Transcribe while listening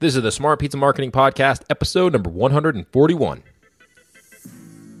This is the Smart Pizza Marketing Podcast, episode number 141.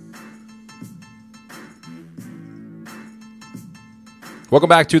 Welcome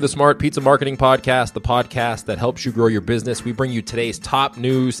back to the Smart Pizza Marketing Podcast, the podcast that helps you grow your business. We bring you today's top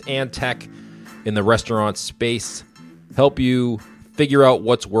news and tech in the restaurant space, help you figure out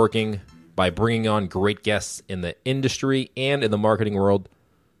what's working by bringing on great guests in the industry and in the marketing world.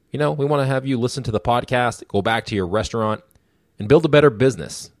 You know, we want to have you listen to the podcast, go back to your restaurant, and build a better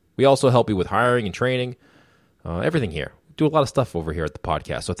business. We also help you with hiring and training, everything here. We do a lot of stuff over here at the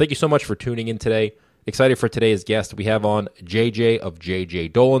podcast. So thank you so much for tuning in today. Excited for today's guest. We have on JJ of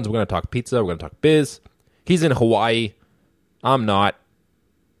JJ Dolans. We're going to talk pizza. We're going to talk biz. He's in Hawaii. I'm not.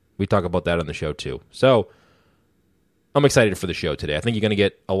 We talk about that on the show too. So I'm excited for the show today. I think you're going to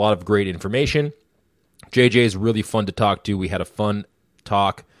get a lot of great information. JJ is really fun to talk to. We had a fun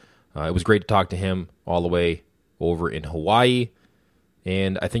talk. It was great to talk to him all the way over in Hawaii.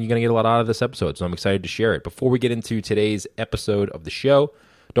 And I think you're going to get a lot out of this episode, so I'm excited to share it. Before we get into today's episode of the show,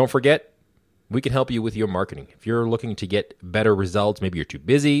 don't forget, we can help you with your marketing. If you're looking to get better results, maybe you're too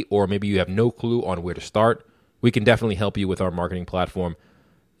busy, or maybe you have no clue on where to start, we can definitely help you with our marketing platform.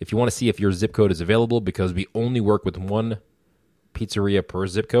 If you want to see if your zip code is available, because we only work with one pizzeria per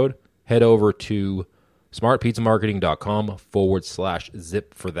zip code, head over to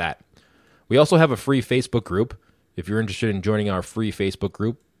smartpizzamarketing.com/zip for that. We also have a free Facebook group. If you're interested in joining our free Facebook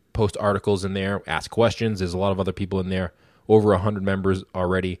group, post articles in there, ask questions. There's a lot of other people in there, over 100 members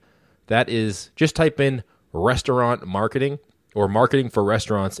already. That is, just type in restaurant marketing or marketing for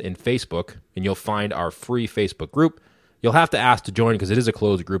restaurants in Facebook, and you'll find our free Facebook group. You'll have to ask to join because it is a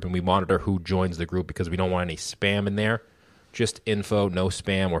closed group, and we monitor who joins the group because we don't want any spam in there. Just info, no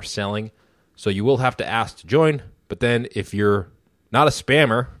spam or selling. So you will have to ask to join, but then if you're not a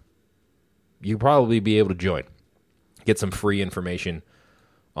spammer, you'll probably be able to join. Get some free information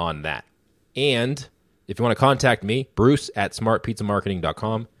on that. And if you want to contact me, Bruce at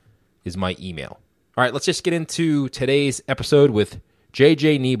smartpizzamarketing.com is my email. All right, let's just get into today's episode with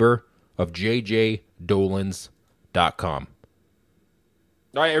JJ Niebuhr of jjdolans.com.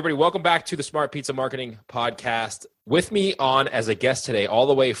 All right, everybody, welcome back to the Smart Pizza Marketing Podcast. With me on as a guest today, all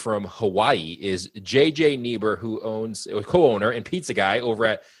the way from Hawaii, is JJ Niebuhr, who owns, co-owner and pizza guy over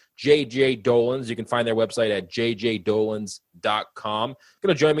at JJ Dolans. You can find their website at jjdolans.com.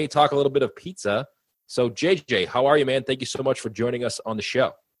 Going to join me, talk a little bit of pizza. So JJ, how are you, man? Thank you so much for joining us on the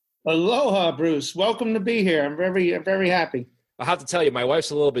show. Aloha, Bruce. Welcome to be here. I'm very, very happy. I have to tell you, my wife's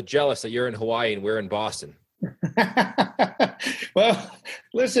a little bit jealous that you're in Hawaii and we're in Boston. Well,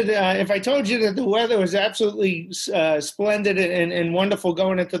 listen, if I told you that the weather was absolutely splendid and wonderful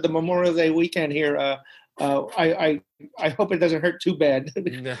going into the Memorial Day weekend here, I hope it doesn't hurt too bad.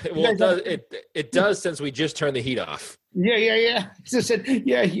 Well, it does since we just turned the heat off. Yeah.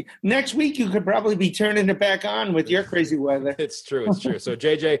 Next week you could probably be turning it back on with your crazy weather. It's true. So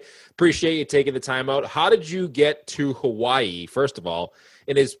JJ, appreciate you taking the time out. How did you get to Hawaii, first of all?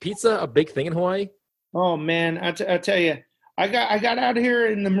 And is pizza a big thing in Hawaii? Oh man, I tell you, I got out here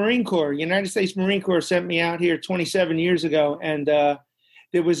in the Marine Corps. United States Marine Corps sent me out here 27 years ago, and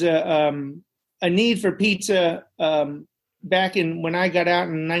there was a need for pizza back in when I got out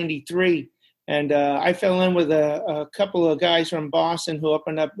in '93, and I fell in with a couple of guys from Boston who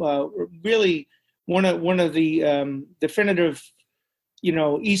opened up really one of the definitive,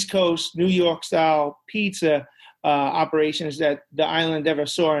 East Coast New York style pizza operations that the island ever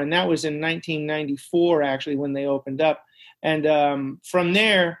saw, and that was in 1994 actually when they opened up, and from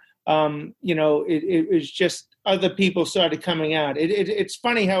there, it was just other people started coming out. It's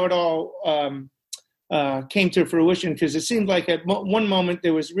funny how it all came to fruition, because it seemed like at one moment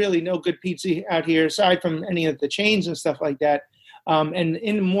there was really no good pizza out here aside from any of the chains and stuff like that, and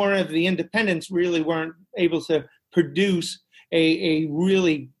in more of the independents really weren't able to produce a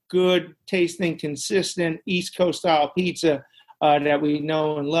really good tasting, consistent East Coast style pizza that we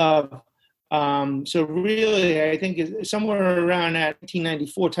know and love. So really, I think somewhere around that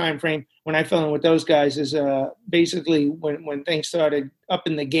 1994 timeframe when I fell in with those guys is basically when things started up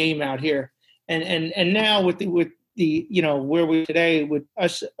in the game out here. And now with the where we today with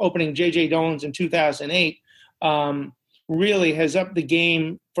us opening JJ Dolans in 2008, really has upped the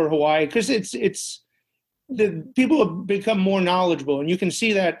game for Hawaii, because it's the people have become more knowledgeable, and you can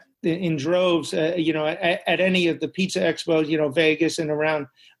see that in droves, at any of the pizza expos, Vegas and around,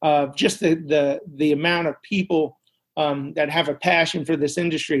 just the amount of people that have a passion for this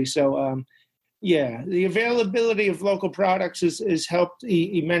industry. So, the availability of local products is helped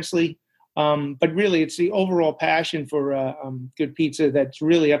immensely. But really, it's the overall passion for good pizza that's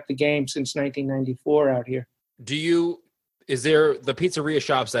really upped the game since 1994 out here. Do you Is there the pizzeria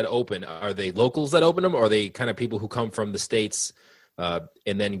shops that open? Are they locals that open them, or are they kind of people who come from the States and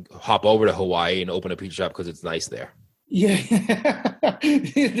then hop over to Hawaii and open a pizza shop because it's nice there? Yeah.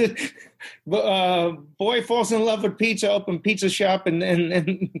 Boy falls in love with pizza, open pizza shop, and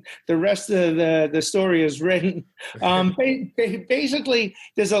the rest of the story is written. Basically,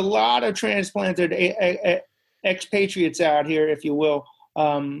 there's a lot of transplanted expatriates out here, if you will.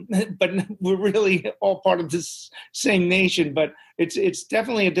 But we're really all part of this same nation, but it's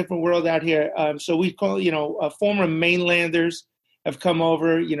definitely a different world out here. So we call, former mainlanders have come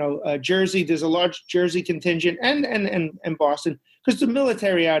over, Jersey, there's a large Jersey contingent and Boston, because the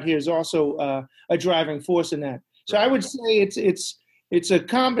military out here is also a driving force in that. So I would say it's a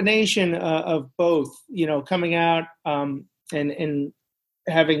combination of both, coming out and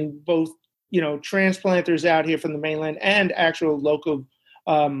having both, transplanters out here from the mainland and actual locally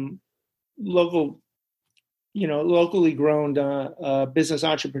grown business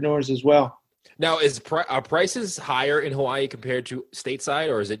entrepreneurs as well. Now, are prices higher in Hawaii compared to stateside,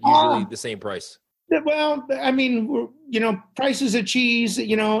 or is it usually the same price? Well, I mean, prices of cheese,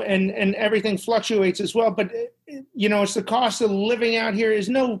 and everything fluctuates as well. But it's the cost of living out here is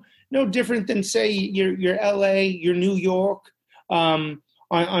no different than, say, your LA, your New York, on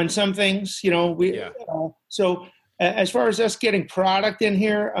some things. So as far as us getting product in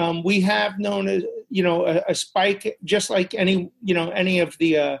here, we have known a spike, just like any of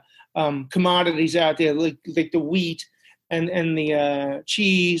the commodities out there, like the wheat and the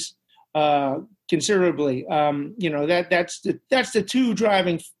cheese, considerably. That's the two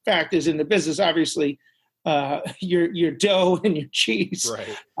driving factors in the business. Obviously, your dough and your cheese,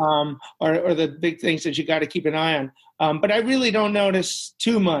 right, are the big things that you got to keep an eye on. But I really don't notice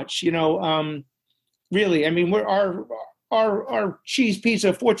too much. Really, I mean, our cheese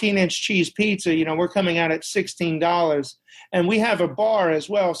pizza, 14-inch cheese pizza, we're coming out at $16, and we have a bar as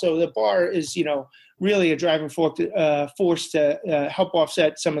well. So the bar is, really a driving force to help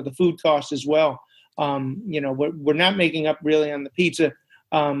offset some of the food costs as well. We're not making up really on the pizza.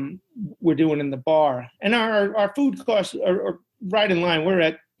 We're doing in the bar, and our food costs are right in line. We're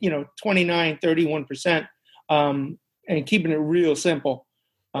at 29, 31%, and keeping it real simple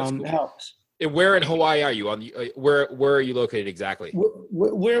cool. Helps. And where in Hawaii are you on? Where are you located exactly?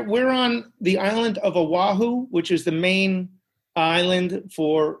 We're on the island of Oahu, which is the main island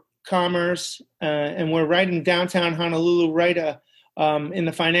for commerce, and we're right in downtown Honolulu, right in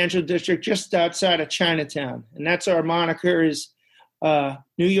the financial district, just outside of Chinatown. And that's our moniker is New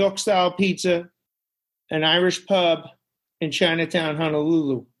York style pizza, an Irish pub in Chinatown,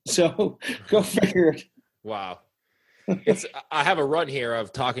 Honolulu. So go figure it. Wow. I have a run here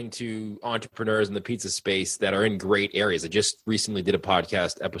of talking to entrepreneurs in the pizza space that are in great areas. I just recently did a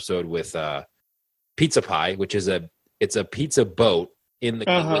podcast episode with Pizza Pie, which is a pizza boat in the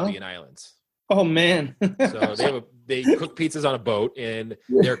Caribbean Islands. Oh man! So they cook pizzas on a boat, and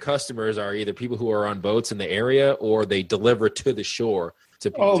their customers are either people who are on boats in the area, or they deliver to the shore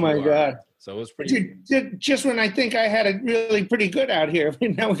to people. Oh my God! So it was pretty. Just when I think I had it really pretty good out here,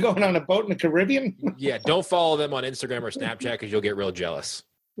 now we're going on a boat in the Caribbean. Yeah, don't follow them on Instagram or Snapchat because you'll get real jealous.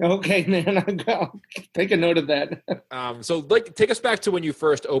 Okay, man, I'll take a note of that. So, take us back to when you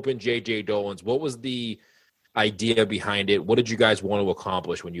first opened JJ Dolans. What was the idea behind it? What did you guys want to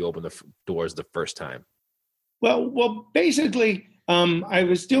accomplish when you opened the doors the first time? Well, basically, I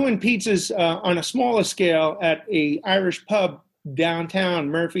was doing pizzas on a smaller scale at a Irish pub downtown,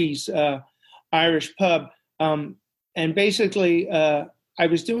 Murphy's Irish pub, and basically I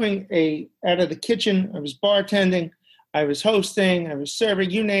was doing out of the kitchen. I was bartending, I was hosting, I was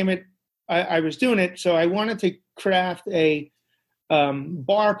serving, you name it, I was doing it. So I wanted to craft a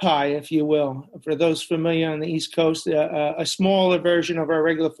bar pie, if you will, for those familiar on the East Coast. A smaller version of our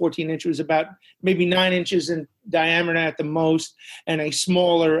regular 14-inch was about maybe 9 inches in diameter at the most, and a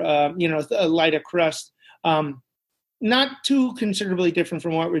smaller, a lighter crust. Not too considerably different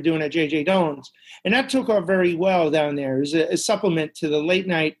from what we're doing at JJ Dolans. And that took off very well down there. It was a supplement to the late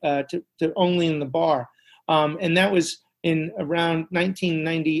night, to only in the bar. And that was in around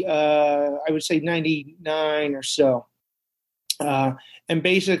 1990, I would say 99 or so. And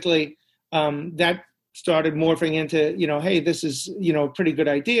basically that started morphing into, hey, this is, a pretty good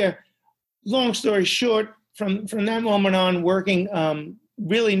idea. Long story short, from that moment on, working,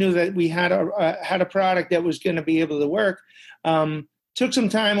 really knew that we had a product that was going to be able to work. Took some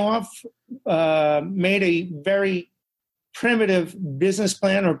time off, made a very primitive business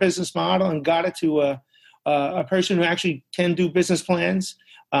plan or business model, and got it to a person who actually can do business plans.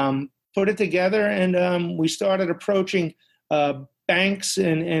 Put it together, and we started approaching banks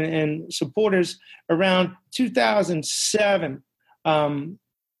and supporters around 2007, and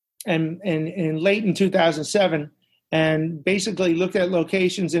late in 2007, and basically looked at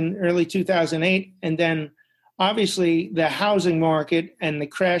locations in early 2008. And then obviously the housing market and the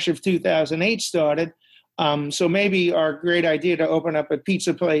crash of 2008 started. So maybe our great idea to open up a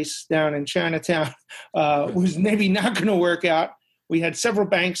pizza place down in Chinatown was maybe not going to work out. We had several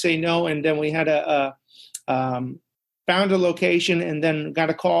banks say no, and then we had found a location, and then got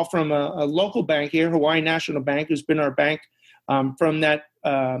a call from a local bank here, Hawaii National Bank, who's been our bank from that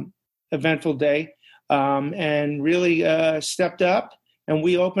eventful day, and really stepped up. And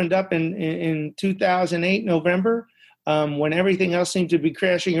we opened up in 2008, November, when everything else seemed to be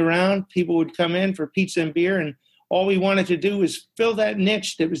crashing around. People would come in for pizza and beer, and all we wanted to do was fill that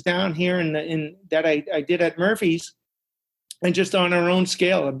niche that was down here in that I did at Murphy's, and just on our own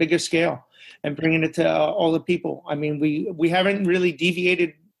scale, a bigger scale, and bringing it to all the people. I mean, we haven't really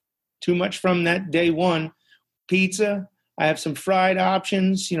deviated too much from that day one. Pizza, I have some fried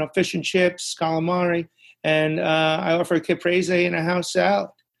options, fish and chips, calamari, and I offer a caprese and a house salad.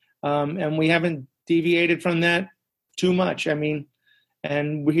 And we haven't deviated from that too much. I mean,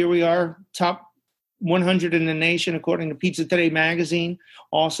 and here we are, top 100 in the nation, according to Pizza Today magazine.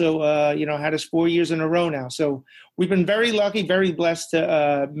 Also, had us 4 years in a row now. So we've been very lucky, very blessed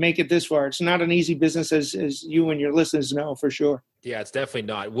to make it this far. It's not an easy business, as you and your listeners know, for sure. Yeah, it's definitely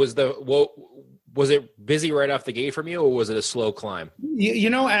not. Was it busy right off the gate from you, or was it a slow climb?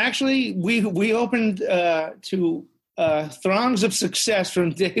 Actually, we opened to throngs of success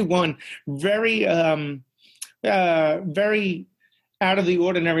from day one. Very, very out of the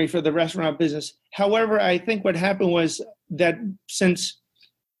ordinary for the restaurant business. However, I think what happened was that since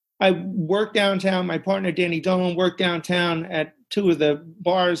I worked downtown, my partner Danny Dolan worked downtown at two of the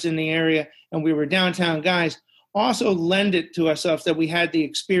bars in the area, and we were downtown guys, also lend it to ourselves that we had the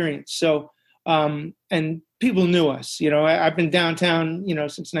experience. So, and people knew us. I've been downtown,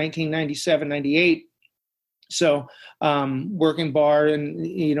 since 1997, 98. So working bar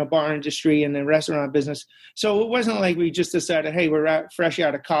and, bar industry and the restaurant business. So it wasn't like we just decided, hey, we're fresh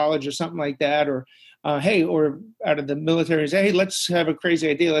out of college or something like that, or hey, or out of the military, say, hey, let's have a crazy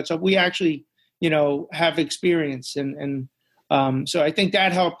idea. We actually, have experience. And so I think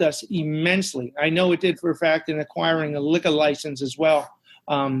that helped us immensely. I know it did for a fact in acquiring a liquor license as well.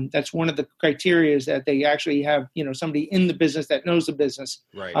 That's one of the criteria, is that they actually have, somebody in the business that knows the business,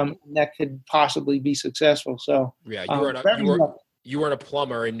 right? That could possibly be successful. So yeah, you weren't a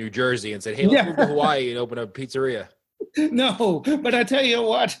plumber in New Jersey and said, hey, let's move to Hawaii and open a pizzeria. No, but I tell you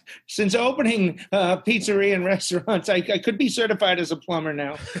what, since opening pizzeria and restaurants, I could be certified as a plumber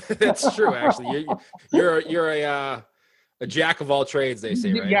now. That's true, actually. You're a jack of all trades, they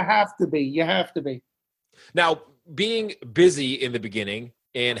say, right? You have to be. You have to be. Now, being busy in the beginning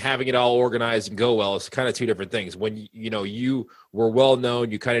and having it all organized and go well is kind of two different things. When you were well known,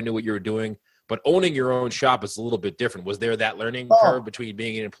 you kind of knew what you were doing, but owning your own shop is a little bit different. Was there that learning curve between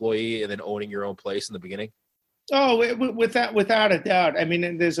being an employee and then owning your own place in the beginning? Oh, without a doubt. I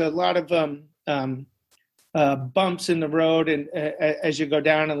mean, there's a lot of bumps in the road, and as you go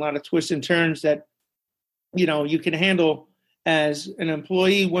down, and a lot of twists and turns that you can handle as an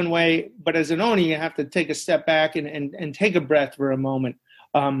employee one way, but as an owner, you have to take a step back and take a breath for a moment,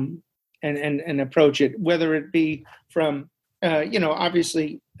 and approach it, whether it be from,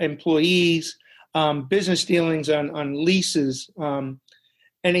 obviously employees, business dealings on leases,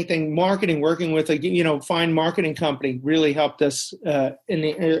 anything marketing, working with a, fine marketing company really helped us in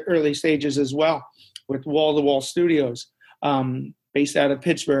the early stages as well, with Wall to Wall Studios, based out of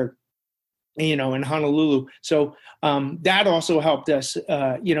Pittsburgh, in Honolulu. So that also helped us,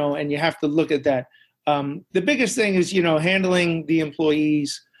 and you have to look at that. The biggest thing is, handling the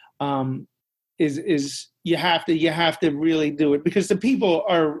employees, is you have to really do it, because the people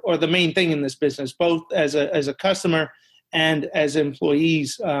are the main thing in this business, both as a customer and as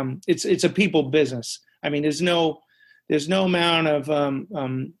employees. It's a people business. I mean, there's no amount of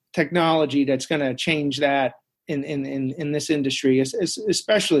technology that's going to change that in this industry,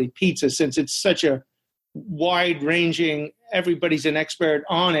 especially pizza, since it's such a wide-ranging, everybody's an expert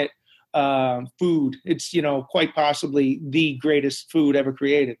on it, food. It's, quite possibly the greatest food ever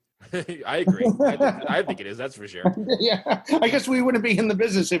created. I agree. I think it is. That's for sure. Yeah, I guess we wouldn't be in the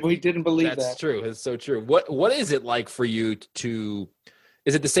business if we didn't believe that. That's true. It's so true. What is it like for you to?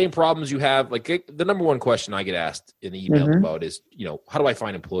 Is it the same problems you have? Like, the number one question I get asked in the email about is, how do I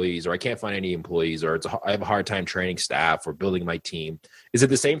find employees, or I can't find any employees, or I have a hard time training staff or building my team. Is it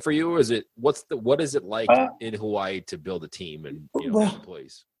the same for you? Or is it what is it like in Hawaii to build a team and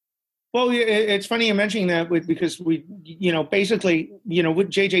employees? Well, it's funny you mentioning that because we, basically,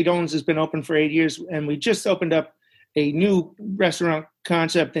 JJ Dolans has been open for 8 years, and we just opened up a new restaurant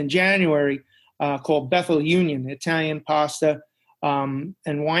concept in January called Bethel Union, Italian pasta and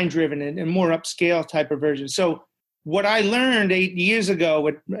wine driven and more upscale type of version. So what I learned 8 years ago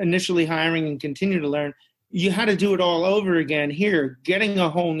with initially hiring and continue to learn, you had to do it all over again here, getting a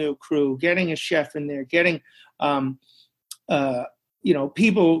whole new crew, getting a chef in there, getting,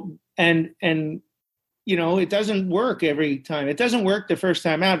 people and it doesn't work every time. It doesn't work the first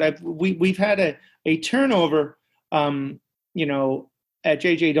time out. We've had a turnover, at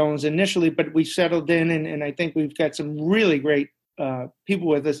JJ Dolans initially, but we settled in, and I think we've got some really great people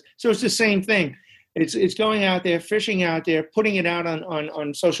with us. So it's the same thing. It's going out there, fishing out there, putting it out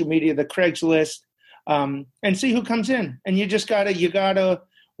on social media, the Craigslist, and see who comes in. And you just gotta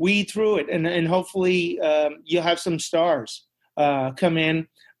weed through it, and hopefully you'll have some stars come in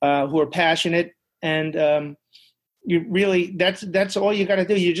who are passionate, and you really that's all you got to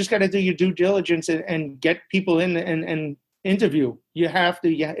do. You just got to do your due diligence and get people in and interview. You have to.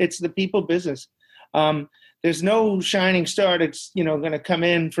 Yeah, it's the people business. There's no shining star that's going to come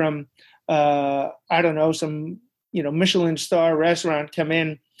in from some Michelin star restaurant, come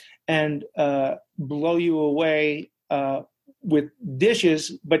in and blow you away with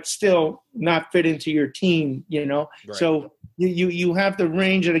dishes, but still not fit into your team. Right. So you have the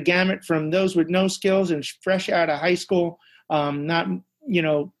range of the gamut from those with no skills and fresh out of high school,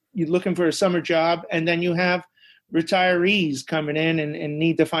 you're looking for a summer job, and then you have retirees coming in and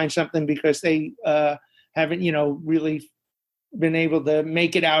need to find something because they haven't really been able to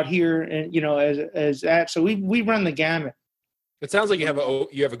make it out here, and as that. So we run the gamut. It sounds like you have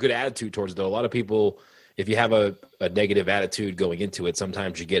a good attitude towards it, though. A lot of people, if you have a negative attitude going into it,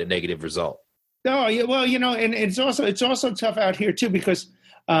 sometimes you get a negative result. Oh, yeah, well, and it's also tough out here too, because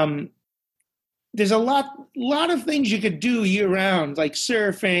there's a lot of things you could do year round, like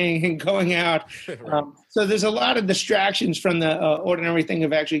surfing and going out. Right. So there's a lot of distractions from the ordinary thing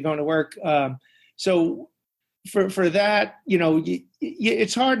of actually going to work. So for that,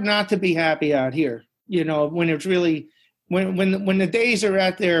 it's hard not to be happy out here. When it's really when the days are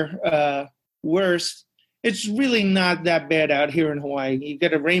at their worst. It's really not that bad out here in Hawaii. You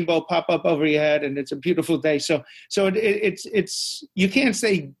get a rainbow pop up over your head, and it's a beautiful day. So it's you can't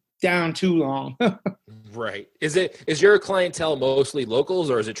stay down too long. Right. Is your clientele mostly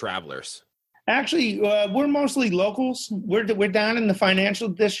locals, or is it travelers? Actually, we're mostly locals. We're down in the financial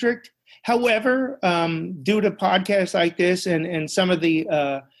district. However, due to podcasts like this and some of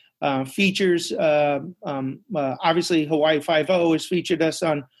the features, obviously Hawaii 5.0 has featured us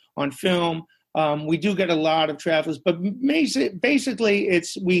on film. We do get a lot of travelers, but basically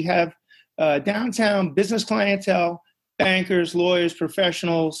we have downtown business clientele, bankers, lawyers,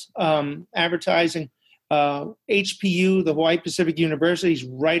 professionals, advertising. HPU, the Hawaii Pacific University, is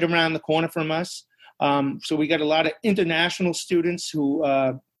right around the corner from us. So we got a lot of international students who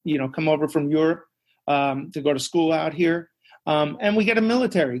come over from Europe to go to school out here. And we get a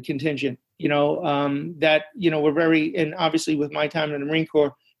military contingent, that we're very, and obviously with my time in the Marine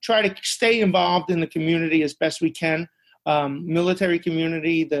Corps, try to stay involved in the community as best we can. Military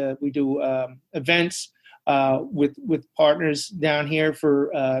community, we do events with partners down here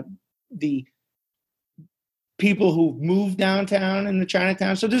for the people who moved downtown in the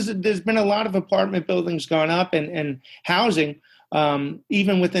Chinatown. So there's been a lot of apartment buildings gone up and housing,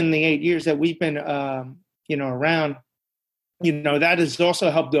 even within the 8 years that we've been around. That has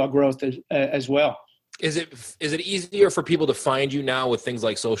also helped our growth as well. Is it easier for people to find you now with things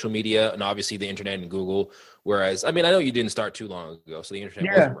like social media and obviously the internet and Google? Whereas, I know you didn't start too long ago, so the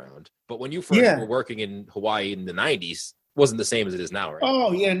internet wasn't around. But when you first were working in Hawaii in the 90s, it wasn't the same as it is now, right?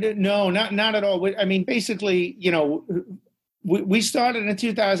 Oh, yeah. No, not at all. Basically, we started in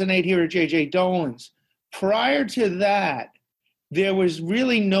 2008 here at JJ Dolans. Prior to that, there was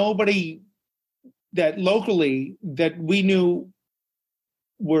really nobody that locally that we knew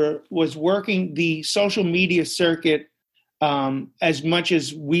was working the social media circuit as much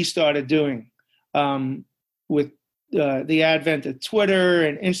as we started doing with the advent of Twitter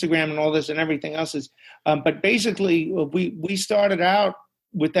and Instagram and all this and everything else. But basically, we started out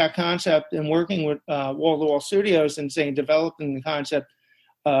with that concept and working with Wall-to-Wall Studios and developing the concept.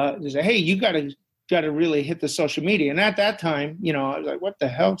 They say, hey, you got to really hit the social media. And at that time, I was like, what the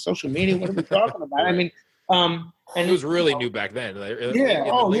hell, social media? What are we talking about? Right. And it was really new back then.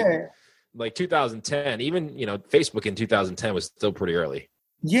 Like 2010, even, Facebook in 2010 was still pretty early.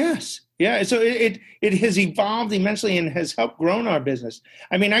 Yes, Yeah, so it has evolved immensely and has helped grown our business.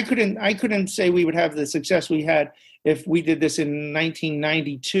 I mean, I couldn't say we would have the success we had if we did this in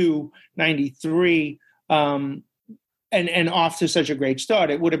 1992, 93, and off to such a great start.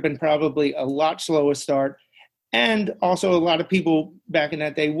 It would have been probably a lot slower start. And also a lot of people back in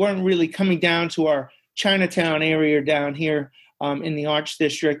that day weren't really coming down to our Chinatown area down here in the Arts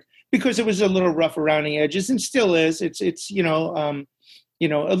District because it was a little rough around the edges and still is. It's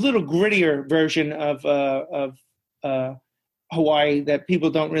a little grittier version of Hawaii that people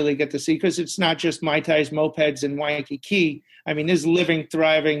don't really get to see because it's not just Mai Tais, mopeds, and Waikiki. I mean, there's living,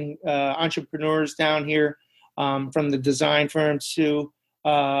 thriving entrepreneurs down here from the design firms to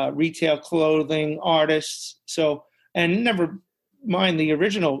retail clothing artists. So, and never mind the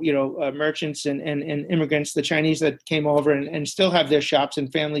original, merchants and immigrants, the Chinese that came over and still have their shops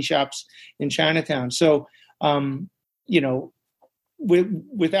and family shops in Chinatown. So,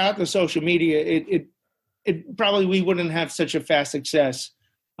 without the social media, it probably we wouldn't have such a fast success,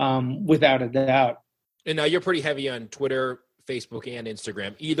 without a doubt. And now you're pretty heavy on Twitter, Facebook, and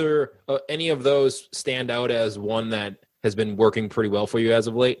Instagram. Either any of those stand out as one that has been working pretty well for you as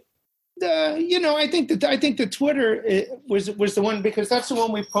of late? I think the Twitter was the one because that's the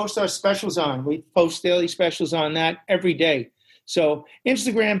one we post our specials on. We post daily specials on that every day. So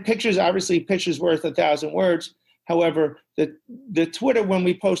Instagram pictures, obviously, pictures worth 1,000 words. However, the Twitter, when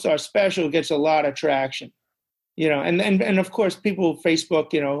we post our special, gets a lot of traction, and of course, people,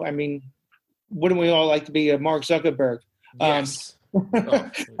 Facebook, I mean, wouldn't we all like to be a Mark Zuckerberg? Yes.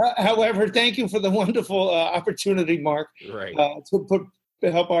 However, thank you for the wonderful opportunity, Mark, right.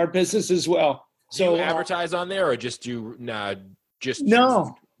 To help our business as well. So Do you advertise on there or just do just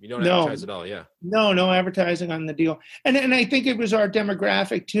no. You don't advertise at all, yeah. No advertising on the deal. And I think it was our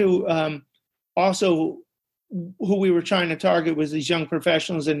demographic too. Also, who we were trying to target was these young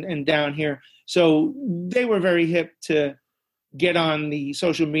professionals and down here. So they were very hip to get on the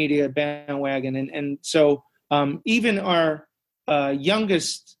social media bandwagon. And so even our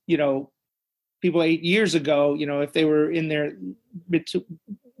youngest, people 8 years ago, if they were in their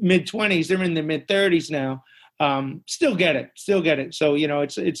mid-20s, they're in their mid-30s now. Still get it. So,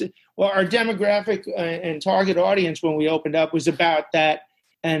 it's our demographic and target audience when we opened up was about that.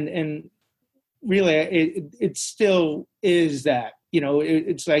 And really, it still is that,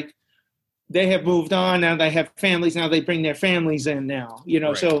 it's like they have moved on now. They have families now. They bring their families in now,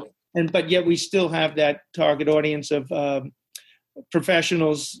 right. So, but yet we still have that target audience of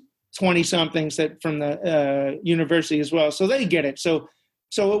professionals, 20-somethings that from the university as well. So they get it. So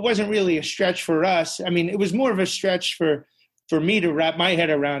it wasn't really a stretch for us. I mean, it was more of a stretch for me to wrap my head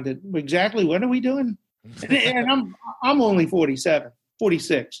around it. Exactly. What are we doing? And I'm only 47,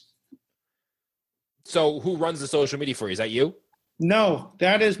 46. So who runs the social media for you? Is that you? No,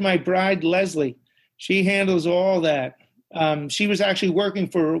 that is my bride, Leslie. She handles all that. She was actually working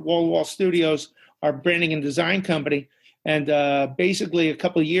for Wall to Wall Studios, our branding and design company. And basically a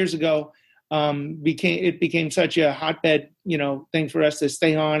couple of years ago, it became such a hotbed, thing for us to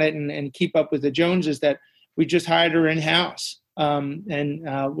stay on it and keep up with the Joneses that we just hired her in-house and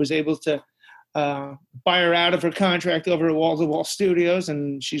was able to buy her out of her contract over at Wall to Wall Studios,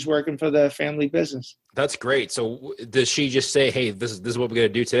 and she's working for the family business. That's great. So does she just say, hey, this is what we're going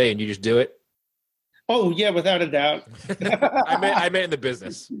to do today, and you just do it? Oh, yeah, without a doubt. I meant in the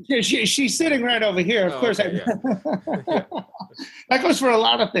business. She's sitting right over here. Of course. Okay, yeah. That goes for a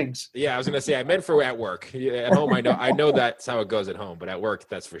lot of things. Yeah, I was going to say, I meant for at work. At home, I know that's how it goes at home, but at work,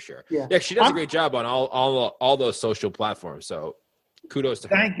 that's for sure. Yeah, she does a great job on all those social platforms, so kudos to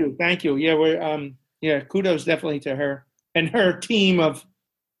her. Thank you. Yeah, kudos definitely to her and her team of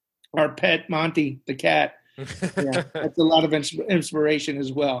our pet, Monty, the cat. Yeah, that's a lot of inspiration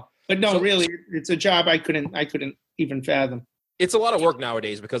as well. But no, really, it's a job I couldn't even fathom. It's a lot of work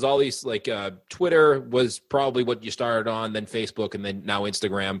nowadays because all these Twitter was probably what you started on, then Facebook, and then now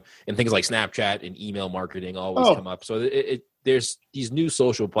Instagram, and things like Snapchat and email marketing always come up. So there's these new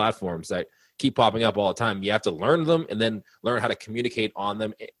social platforms that keep popping up all the time. You have to learn them and then learn how to communicate on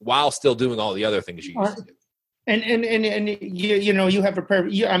them while still doing all the other things you used to do. And you have a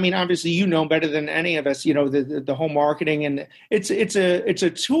perfect. I mean, obviously, better than any of us. The whole marketing, and it's a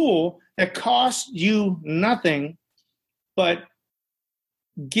tool that costs you nothing, but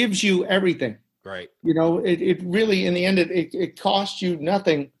gives you everything. Right. It really, in the end, it costs you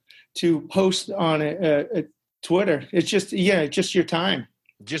nothing to post on a Twitter. It's just your time.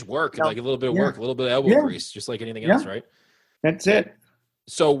 Just work, like a little bit of work, a little bit of elbow grease, just like anything else, right? That's it.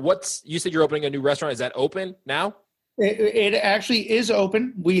 So you said you're opening a new restaurant. Is that open now? It actually is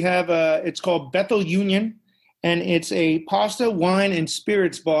open. We have it's called Bethel Union, and it's a pasta, wine, and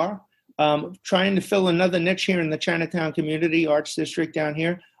spirits bar. trying to fill another niche here in the Chinatown community arts district down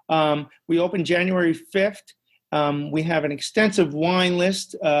here. We opened January 5th. We have an extensive wine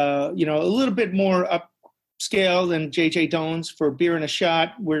list, a little bit more upscale than J.J. Dolans for beer and a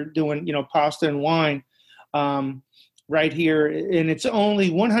shot. We're doing, pasta and wine right here. And it's only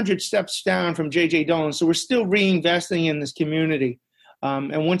 100 steps down from J.J. Dolans. So we're still reinvesting in this community.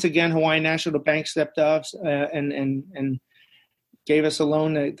 And once again, Hawaiian National Bank stepped up and gave us a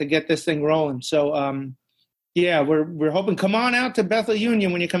loan to get this thing rolling. So, we're hoping. Come on out to Bethel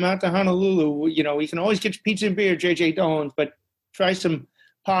Union when you come out to Honolulu. You can always get your pizza and beer at J.J. Dolans, but try some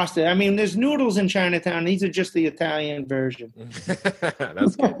pasta. I mean, there's noodles in Chinatown. These are just the Italian version.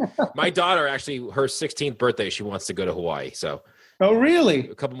 That's good. My daughter, actually, her 16th birthday, she wants to go to Hawaii. So, oh, really?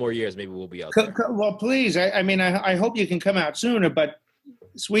 A couple more years, maybe we'll be out there. Well, please. I hope you can come out sooner, but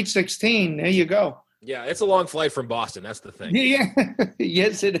Sweet 16, there you go. Yeah, it's a long flight from Boston. That's the thing. Yeah,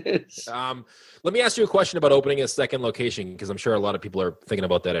 yes, it is. Let me ask you a question about opening a second location, because I'm sure a lot of people are thinking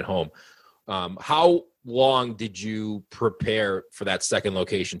about that at home. How long did you prepare for that second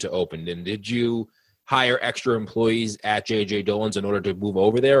location to open? And did you hire extra employees at J.J. Dolans in order to move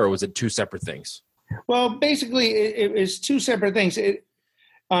over there, or was it two separate things? Well, basically, it was two separate things. It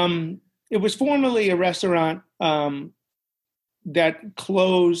was formerly a restaurant that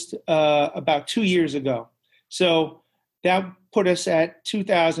closed about 2 years ago. So that put us at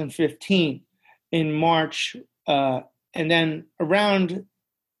 2015 in March. And then around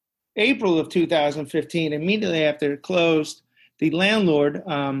April of 2015, immediately after it closed, the landlord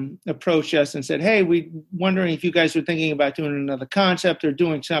approached us and said, hey, we're wondering if you guys are thinking about doing another concept or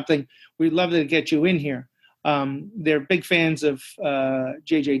doing something. We'd love to get you in here. They're big fans of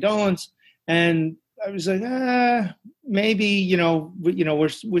J.J. Dolans. And I was like, maybe,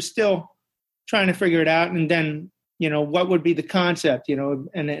 we're still trying to figure it out. And then, what would be the concept, and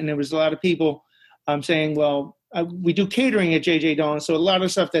there was a lot of people saying, well, we do catering at J.J. Dolans. So a lot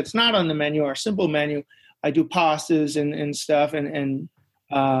of stuff that's not on the menu, our simple menu, I do pastas and stuff and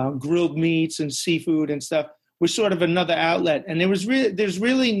grilled meats and seafood and stuff. We're sort of another outlet. And there's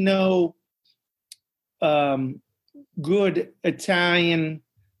really no good Italian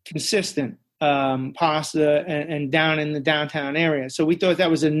consistent pasta and down in the downtown area. So we thought that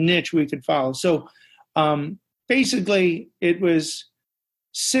was a niche we could follow. So basically it was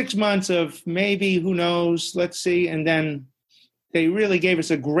 6 months of maybe, who knows, let's see. And then they really gave us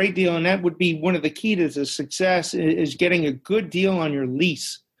a great deal. And that would be one of the key to the success is getting a good deal on your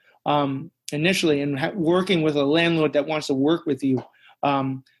lease initially and working with a landlord that wants to work with you.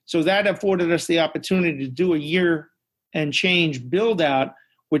 So that afforded us the opportunity to do a year and change build out,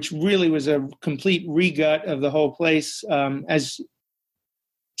 which really was a complete regut of the whole place. As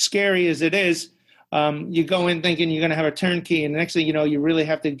scary as it is, you go in thinking you're going to have a turnkey, and the next thing you know, you really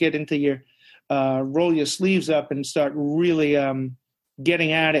have to get into your roll your sleeves up and start really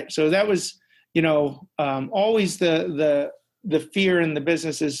getting at it. So that was, always the fear in the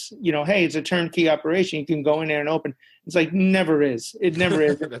business is, hey, it's a turnkey operation. You can go in there and open. It's like, never is. It never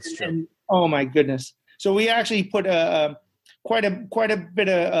is. That's true. And, oh my goodness. So we actually put quite a bit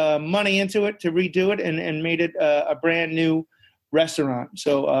of money into it to redo it and made it a brand new restaurant.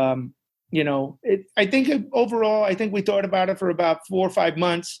 So, I think overall, we thought about it for about 4 or 5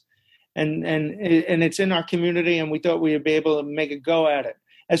 months and it's in our community, and we thought we would be able to make a go at it.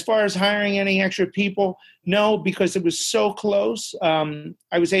 As far as hiring any extra people, no, because it was so close.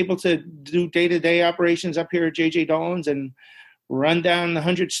 I was able to do day-to-day operations up here at J.J. Dolans and run down the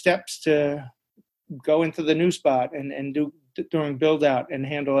 100 steps to go into the new spot and do during build out and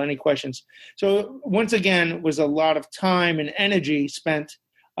handle any questions. So once again, it was a lot of time and energy spent,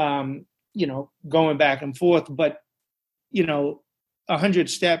 going back and forth, but 100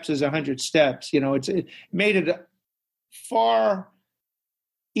 steps is 100 steps. It made it far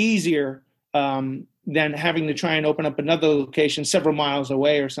easier than having to try and open up another location several miles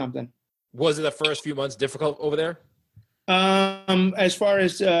away or something. Was it the first few months difficult over there? As far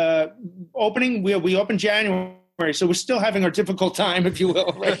as opening, we opened January, so we're still having our difficult time, if you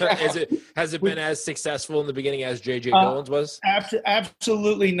will. Right now. Has it been as successful in the beginning as J.J. Dolans was?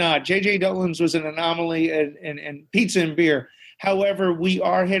 Absolutely not. J.J. Dolans was an anomaly and pizza and beer. However, we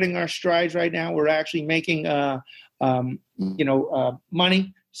are hitting our strides right now. We're actually making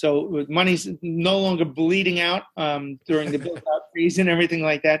money. So money's no longer bleeding out during the build-out phase and everything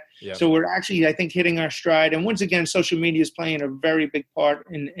like that. Yeah. So we're actually, I think, hitting our stride. And once again, social media is playing a very big part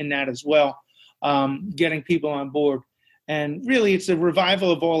in that as well, getting people on board. And really, it's a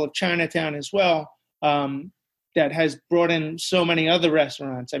revival of all of Chinatown as well that has brought in so many other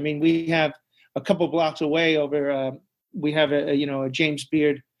restaurants. I mean, we have a couple blocks away over we have a James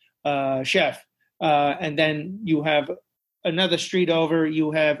Beard chef. And then you have another street over,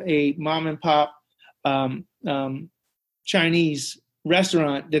 you have a mom and pop Chinese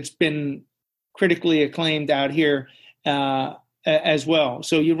restaurant that's been critically acclaimed out here as well.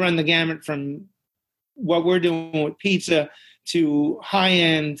 So you run the gamut from what we're doing with pizza to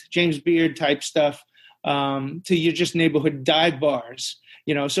high-end James Beard type stuff to your just neighborhood dive bars.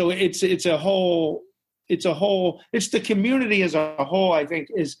 So it's the community as a whole, I think,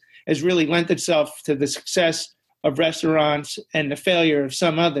 has really lent itself to the success of restaurants and the failure of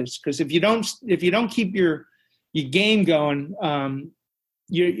some others. Because if you don't keep your game going,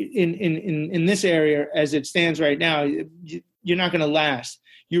 you're in this area as it stands right now, you're not going to last.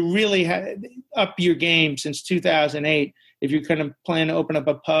 You really up your game since 2008 if you're kind of plan to open up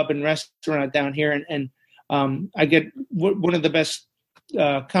a pub and restaurant down here. And I get one of the best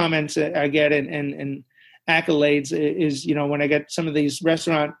comments I get and accolades is, when I get some of these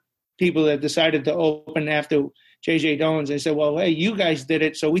restaurant people that decided to open after JJ Dolans, they said, well, hey, you guys did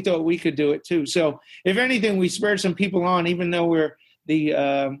it, so we thought we could do it too. So if anything, we spurred some people on, even though we're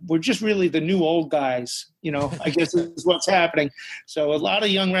just really the new old guys, I guess is what's happening. So a lot of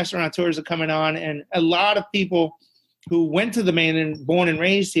young restaurateurs are coming on, and a lot of people who went to the mainland, born and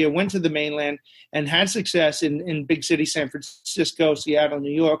raised here, went to the mainland and had success in big cities, San Francisco, Seattle,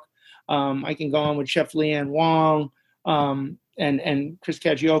 New York. I can go on with Chef Leanne Wong and Chris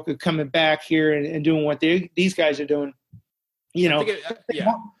Kagioka coming back here and doing what these guys are doing.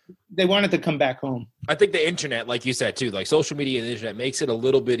 They wanted to come back home. I think the internet, like you said, too, like social media and the internet makes it a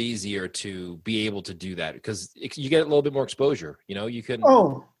little bit easier to be able to do that because you get a little bit more exposure.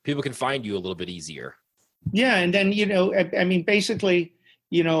 People can find you a little bit easier. Yeah. And then, basically,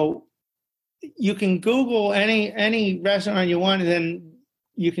 you can Google any restaurant you want, and then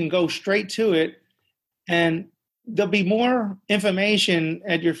you can go straight to it, and there'll be more information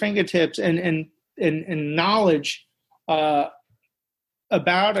at your fingertips and knowledge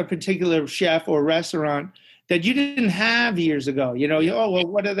about a particular chef or restaurant that you didn't have years ago.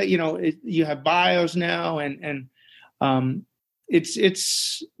 What are they? You have bios now, and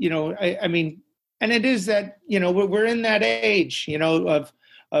it's and it is that we're in that age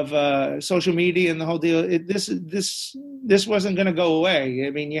of social media and the whole deal. This wasn't going to go away.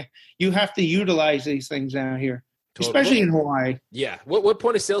 I mean, you have to utilize these things out here. Totally. Especially in Hawaii. Yeah. What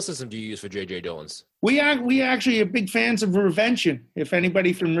point of sale system do you use for JJ Dolans? We actually are big fans of Revention. If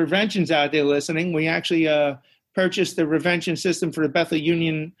anybody from Revention's out there listening, we actually purchased the Revention system for the Bethel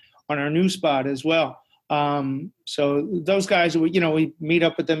Union on our new spot as well. So those guys, we meet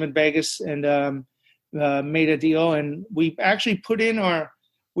up with them in Vegas and made a deal. And we actually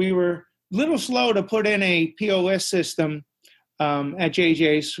we were a little slow to put in a POS system at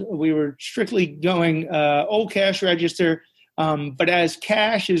JJ's. We were strictly going old cash register, but as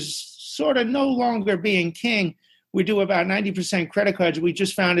cash is sort of no longer being king, we do about 90% credit cards. We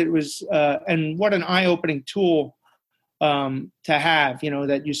just found it was, and what an eye-opening tool to have,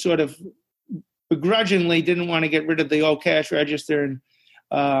 that you sort of begrudgingly didn't want to get rid of the old cash register.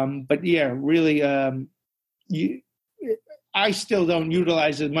 But yeah, really, I still don't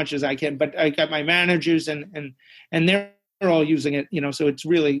utilize as much as I can, but I got my managers and they're all using it, so it's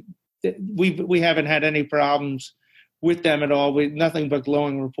really, we haven't had any problems with them at all. Nothing but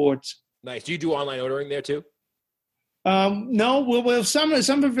glowing reports. Nice. Do you do online ordering there too? No, we'll some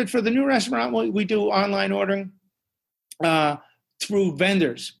of it for the new restaurant. We do online ordering through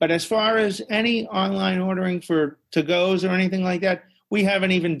vendors, but as far as any online ordering for to-goes or anything like that, we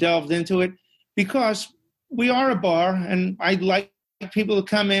haven't even delved into it because we are a bar, and I'd like people to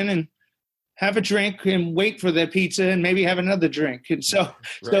come in and have a drink and wait for their pizza and maybe have another drink. And so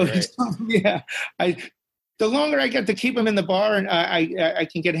yeah, the longer I get to keep them in the bar, and I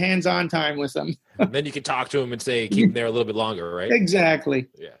can get hands-on time with them. And then you can talk to them and say, keep them there a little bit longer, right? Exactly.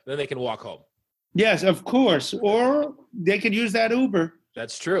 Yeah. Then they can walk home. Yes, of course. Or they could use that Uber.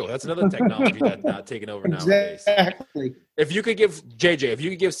 That's true. That's another technology that's not taking over nowadays. Exactly. If you could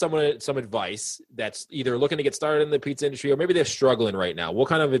give someone some advice that's either looking to get started in the pizza industry or maybe they're struggling right now, what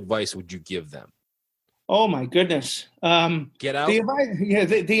kind of advice would you give them? Oh my goodness. Get out.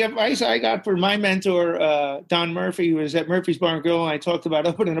 The advice I got from my mentor, Don Murphy, who was at Murphy's Bar and Grill, and I talked about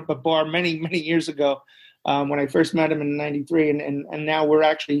opening up a bar many, many years ago when I first met him in '93, and now we're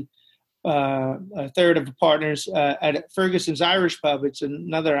actually a third of the partners at Ferguson's Irish Pub. It's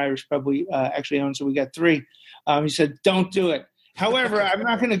another Irish pub we actually own, so we got three. He said, don't do it. However, I'm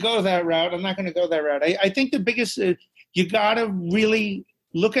not going to go that route. I think the biggest, you got to really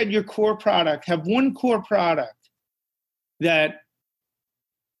look at your core product. Have one core product that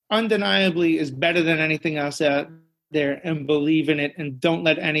undeniably is better than anything else out there and believe in it, and don't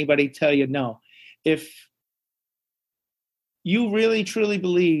let anybody tell you no. If you really truly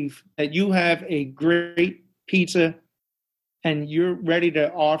believe that you have a great pizza and you're ready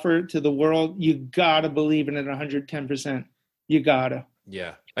to offer it to the world, you gotta believe in it 110%. You gotta.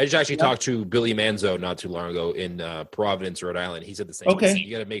 Yeah. I just actually talked to Billy Manzo not too long ago in Providence, Rhode Island. He said the same thing. Okay.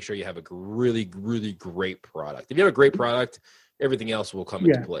 You got to make sure you have a really, really great product. If you have a great product, everything else will come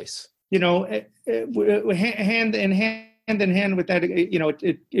into place. You know, hand in hand with that, you know,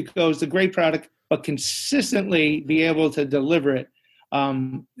 it goes the great product, but consistently be able to deliver it.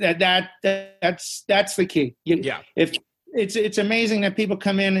 That's the key. If it's amazing that people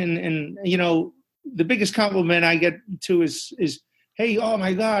come in and you know, the biggest compliment I get to is, hey, oh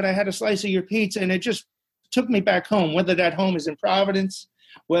my God, I had a slice of your pizza and it just took me back home, whether that home is in Providence,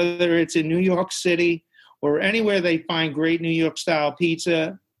 whether it's in New York City, or anywhere they find great New York style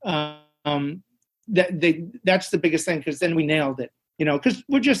pizza. That's the biggest thing, because then we nailed it, you know, because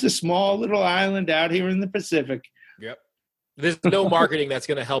we're just a small little island out here in the Pacific. Yep. There's no marketing that's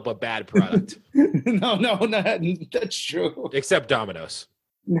going to help a bad product. No, that's true. Except Domino's.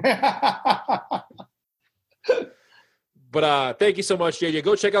 But thank you so much, JJ.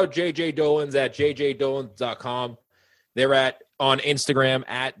 Go check out JJ Dolans at jjdolans.com. They're on Instagram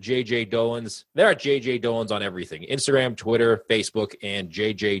at JJ Dolans. They're at JJ Dolans on everything. Instagram, Twitter, Facebook, and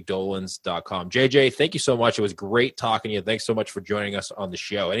jjdolans.com. JJ, thank you so much. It was great talking to you. Thanks so much for joining us on the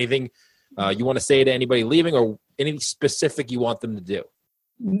show. Anything you want to say to anybody leaving, or anything specific you want them to do?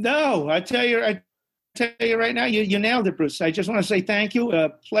 No, I tell you right now, you nailed it, Bruce. I just want to say thank you.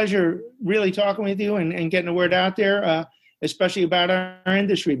 Pleasure really talking with you and getting the word out there, especially about our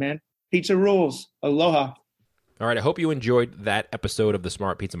industry, man. Pizza rules. Aloha. All right, I hope you enjoyed that episode of the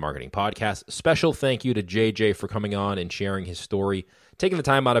Smart Pizza Marketing Podcast. Special thank you to JJ for coming on and sharing his story, taking the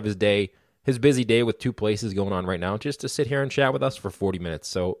time out of his day, his busy day with 2 places going on right now, just to sit here and chat with us for 40 minutes.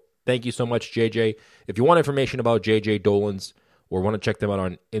 So thank you so much, JJ. If you want information about JJ Dolans or want to check them out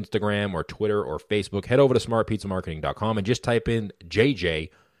on Instagram or Twitter or Facebook, head over to smartpizzamarketing.com and just type in JJ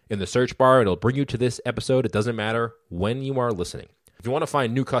in the search bar. It'll bring you to this episode. It doesn't matter when you are listening. If you want to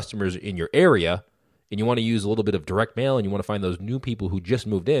find new customers in your area, and you want to use a little bit of direct mail, and you want to find those new people who just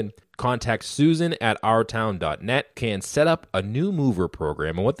moved in, contact Susan at ourtown.net. Can set up a new mover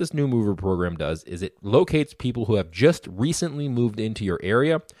program. And what this new mover program does is it locates people who have just recently moved into your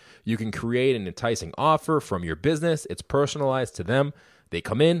area. You can create an enticing offer from your business. It's personalized to them. They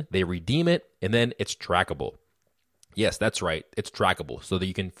come in, they redeem it, and then it's trackable. Yes, that's right. It's trackable so that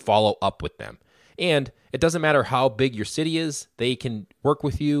you can follow up with them. And it doesn't matter how big your city is, they can work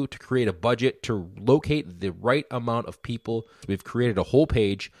with you to create a budget to locate the right amount of people. We've created a whole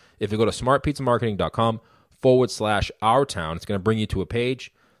page. If you go to smartpizzamarketing.com/ourtown, it's going to bring you to a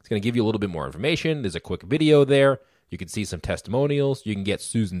page. It's going to give you a little bit more information. There's a quick video there. You can see some testimonials. You can get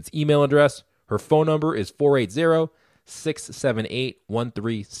Susan's email address. Her phone number is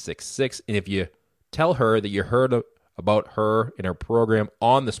 480-678-1366. And if you tell her that you heard about her in her program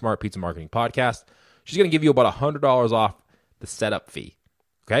on the Smart Pizza Marketing Podcast, she's going to give you about $100 off the setup fee.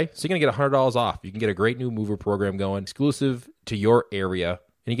 Okay? So you're going to get $100 off. You can get a great new mover program going, exclusive to your area,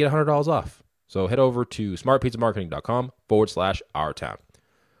 and you get $100 off. So head over to smartpizzamarketing.com/ourtown. All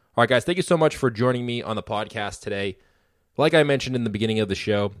right, guys, thank you so much for joining me on the podcast today. Like I mentioned in the beginning of the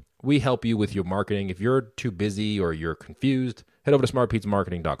show, we help you with your marketing. If you're too busy or you're confused, head over to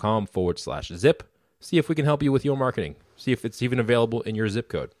smartpizzamarketing.com/zip. See if we can help you with your marketing. See if it's even available in your zip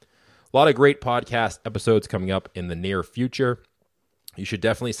code. A lot of great podcast episodes coming up in the near future. You should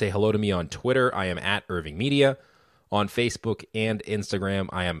definitely say hello to me on Twitter. I am at Irving Media. On Facebook and Instagram,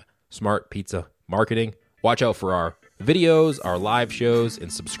 I am Smart Pizza Marketing. Watch out for our videos, our live shows,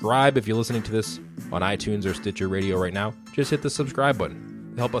 and subscribe if you're listening to this on iTunes or Stitcher Radio right now. Just hit the subscribe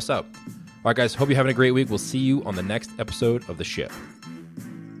button. Help us out. All right, guys, hope you're having a great week. We'll see you on the next episode of the show.